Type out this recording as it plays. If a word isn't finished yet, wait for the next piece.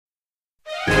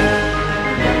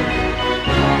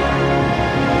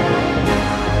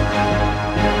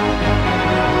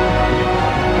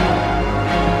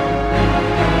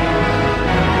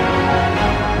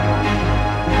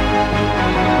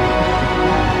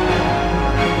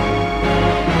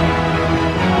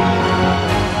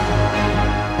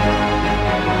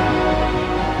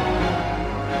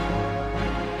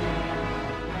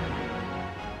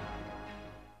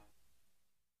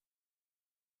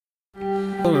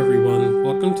everyone.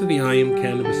 Welcome to the I Am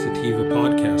Cannabis Sativa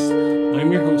podcast.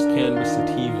 I'm your host, Cannabis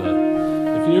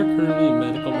Sativa. If you're currently a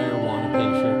medical marijuana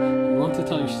patient and want to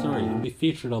tell your story and be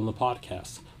featured on the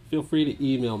podcast, feel free to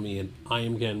email me at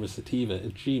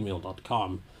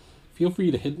iamcanvassativa@gmail.com. Feel free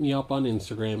to hit me up on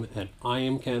Instagram at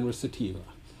iamcanvassativa.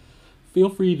 Feel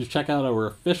free to check out our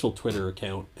official Twitter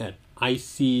account at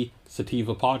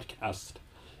ICSativaPodcast.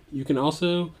 You can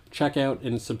also check out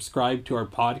and subscribe to our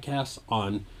podcast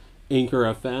on Anchor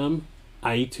FM,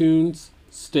 iTunes,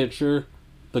 Stitcher,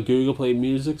 the Google Play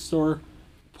Music Store,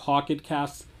 Pocket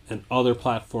Casts, and other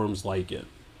platforms like it.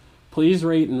 Please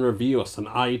rate and review us on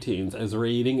iTunes, as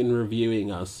rating and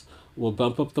reviewing us will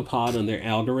bump up the pod on their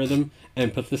algorithm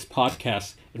and put this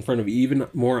podcast in front of even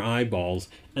more eyeballs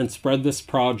and spread this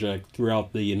project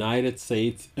throughout the United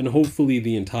States and hopefully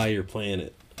the entire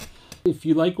planet. If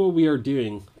you like what we are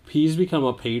doing, please become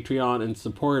a Patreon and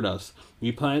support us.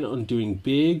 We plan on doing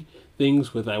big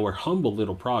things with our humble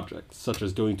little projects, such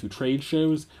as going to trade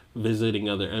shows, visiting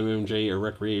other MMJ or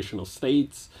recreational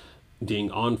states, doing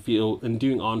on-field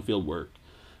work.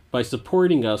 By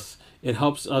supporting us, it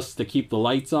helps us to keep the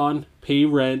lights on, pay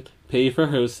rent, pay for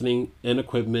hosting and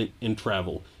equipment, and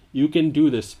travel. You can do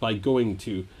this by going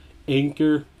to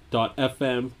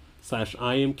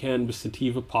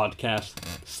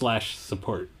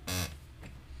anchor.fm/IamCannabisSativaPodcast/support.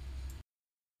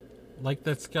 Like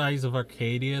that Skies of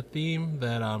Arcadia theme,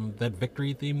 that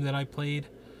victory theme that I played.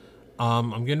 I'm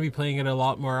going to be playing it a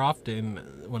lot more often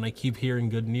when I keep hearing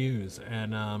good news.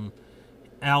 And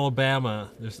Alabama,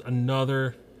 there's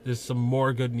some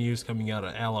more good news coming out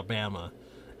of Alabama.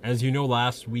 As you know,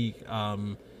 last week,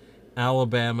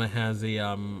 Alabama has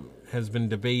been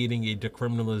debating a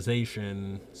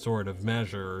decriminalization sort of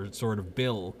measure, sort of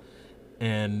bill,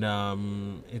 and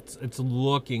it's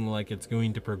looking like it's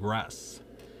going to progress.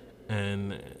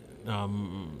 And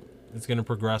it's going to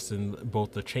progress in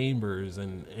both the chambers,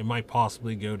 and it might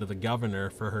possibly go to the governor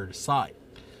for her to sign.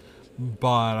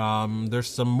 But there's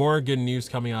some more good news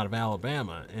coming out of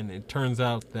Alabama, and it turns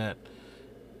out that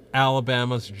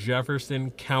Alabama's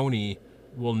Jefferson County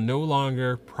will no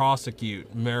longer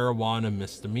prosecute marijuana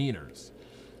misdemeanors.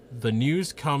 The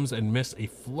news comes amidst a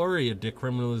flurry of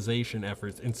decriminalization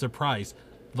efforts in, surprise,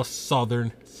 the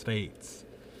southern states.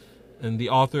 And the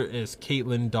author is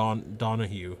Caitlin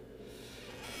Donahue.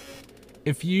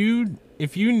 If you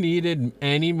needed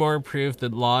any more proof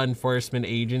that law enforcement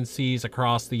agencies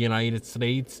across the United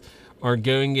States are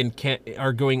going in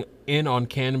on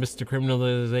cannabis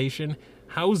decriminalization,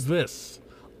 how's this?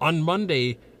 On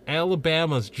Monday,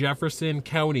 Alabama's Jefferson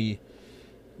County,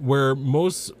 where more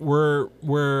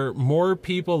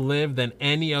people live than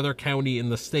any other county in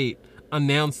the state,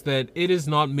 announced that it is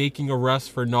not making arrests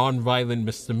for non-violent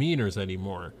misdemeanors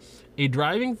anymore. A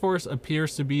driving force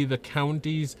appears to be the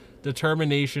county's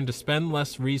determination to spend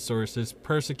less resources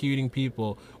persecuting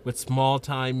people with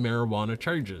small-time marijuana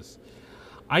charges.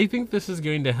 I think this is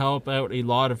going to help out a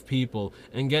lot of people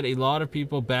and get a lot of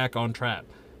people back on track.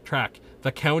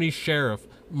 The county sheriff,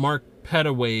 Mark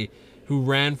Pettaway, who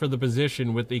ran for the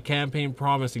position with a campaign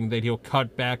promising that he'll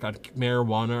cut back on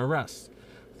marijuana arrests.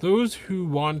 Those who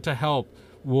want to help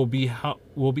will be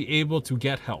able to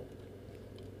get help.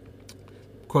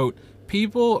 Quote,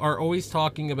 "People are always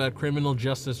talking about criminal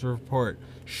justice report,"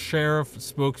 Sheriff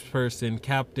spokesperson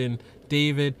Captain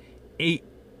David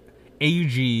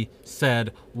Agee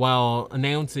said while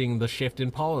announcing the shift in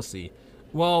policy.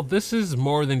 Well, this is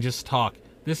more than just talk.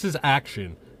 This is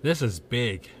action. This is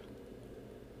big.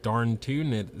 Darn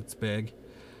tootin' it's big.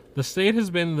 The state has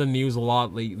been in the news a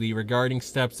lot lately regarding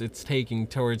steps it's taking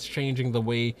towards changing the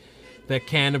way that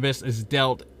cannabis is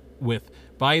dealt with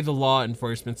by the law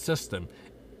enforcement system.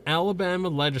 Alabama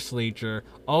legislature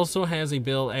also has a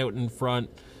bill in front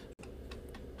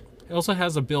of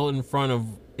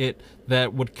it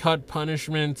that would cut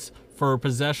punishments for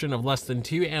possession of less than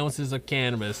 2 ounces of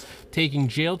cannabis, taking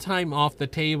jail time off the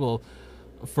table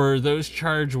for those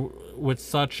charged with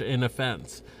such an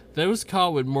offense. Those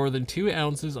caught with more than 2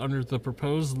 ounces under the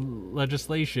proposed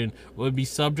legislation would be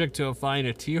subject to a fine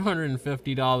of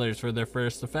 $250 for their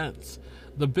first offense.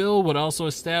 The bill would also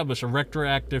establish a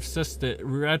retroactive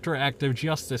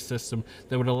justice system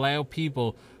that would allow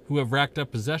people who have racked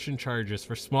up possession charges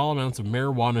for small amounts of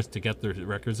marijuana to get their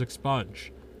records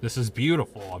expunged. This is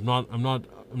beautiful. I'm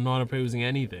not opposing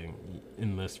anything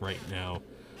in this right now.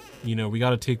 You know, we got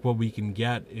to take what we can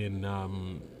get in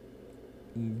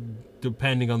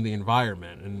depending on the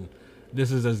environment, and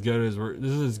this is a good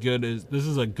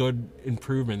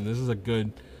improvement. This is a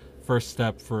good first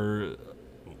step for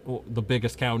the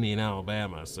biggest county in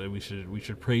Alabama, so we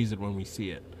should praise it when we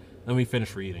see it. Let me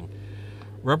finish reading.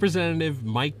 Representative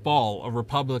Mike Ball, a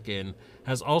Republican,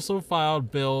 has also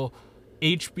filed Bill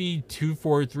HB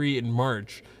 243 in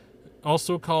March,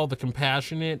 also called the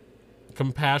Compassion,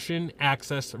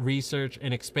 Access, Research,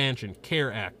 and Expansion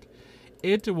CARE Act.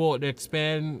 It will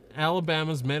expand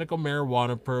Alabama's medical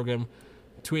marijuana program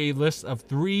to a list of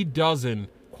 36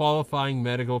 qualifying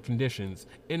medical conditions,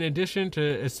 in addition to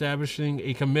establishing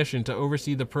a commission to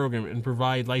oversee the program and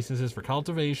provide licenses for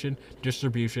cultivation,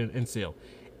 distribution, and sale.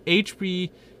 HB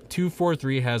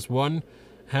 243 has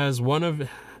as one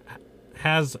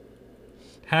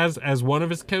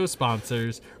of its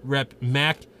co-sponsors Rep.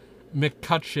 Mac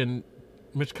McCutcheon,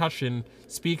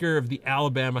 Speaker of the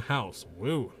Alabama House.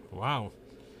 Woo! Wow,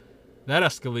 that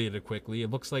escalated quickly. It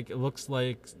looks like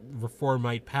reform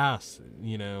might pass,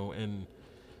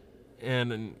 and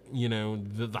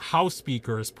the House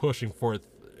Speaker is pushing forth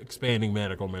expanding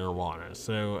medical marijuana.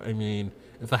 So I mean,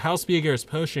 if the House Speaker is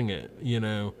pushing it,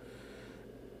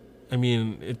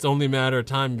 it's only a matter of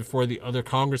time before the other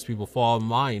Congress people fall in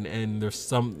line, and there's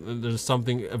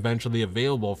something eventually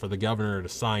available for the governor to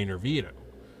sign or veto.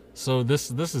 So this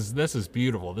is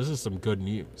beautiful. This is some good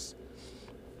news.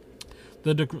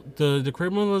 The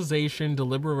decriminalization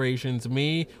deliberations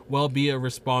may well be a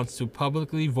response to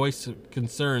publicly voiced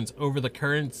concerns over the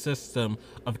current system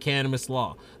of cannabis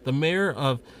law. The mayor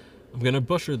of, I'm going to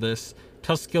butcher this,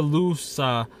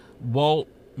 Tuscaloosa, Walt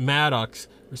Maddox,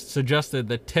 suggested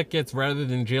that tickets rather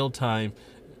than jail time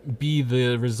be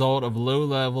the result of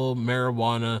low-level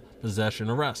marijuana possession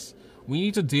arrests. We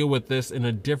need to deal with this in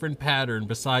a different pattern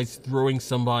besides throwing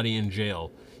somebody in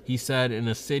jail, he said in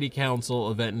a city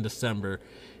council event in December.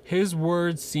 His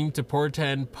words seem to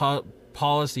portend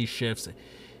policy shifts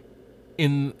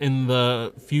in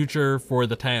the future for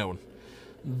the town.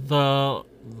 The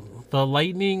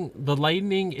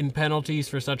lightening in penalties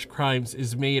for such crimes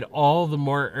is made all the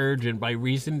more urgent by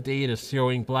recent data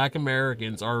showing Black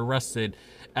Americans are arrested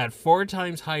at 4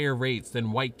 times higher rates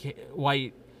than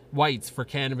whites for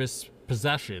cannabis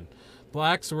possession.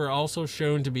 Blacks were also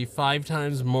shown to be 5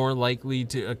 times more likely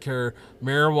to occur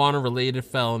marijuana-related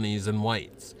felonies than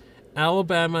whites.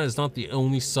 Alabama is not the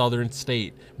only southern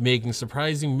state making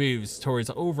surprising moves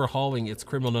towards overhauling its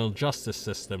criminal justice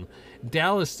system.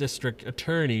 Dallas District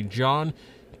Attorney John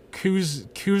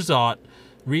Cusott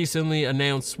recently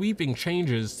announced sweeping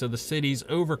changes to the city's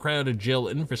overcrowded jail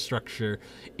infrastructure,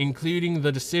 including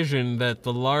the decision that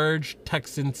the large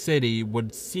Texan city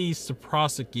would cease to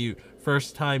prosecute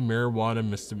first-time marijuana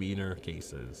misdemeanor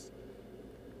cases.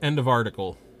 End of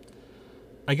article.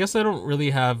 I guess I don't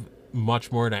really have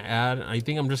much more to add. I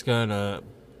think I'm just gonna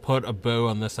put a bow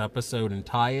on this episode and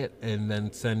tie it and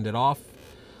then send it off.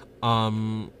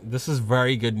 This is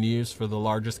very good news for the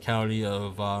largest county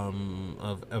of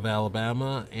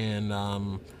Alabama,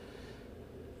 and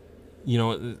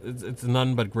it's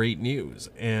none but great news.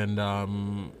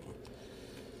 And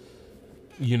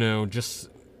just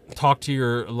talk to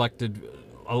your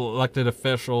elected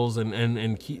officials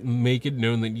and make it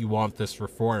known that you want this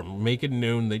reform. Make it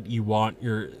known that you want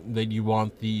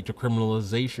the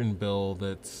decriminalization bill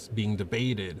that's being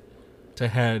debated to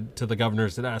head to the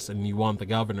governor's desk, and you want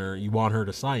her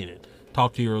to sign it.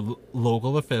 Talk to your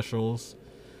local officials.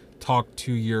 Talk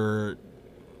to your,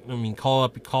 call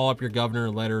up your governor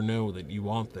and let her know that you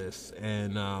want this.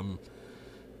 And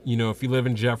if you live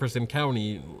in Jefferson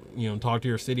County, talk to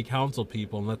your city council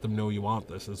people and let them know you want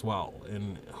this as well.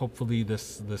 And hopefully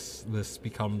this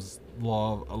becomes a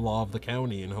law of the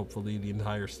county, and hopefully the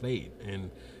entire state,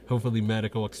 and hopefully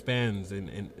medical expands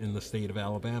in the state of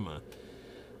Alabama.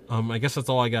 I guess that's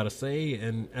all I gotta say,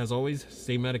 and as always,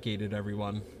 stay medicated,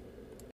 everyone.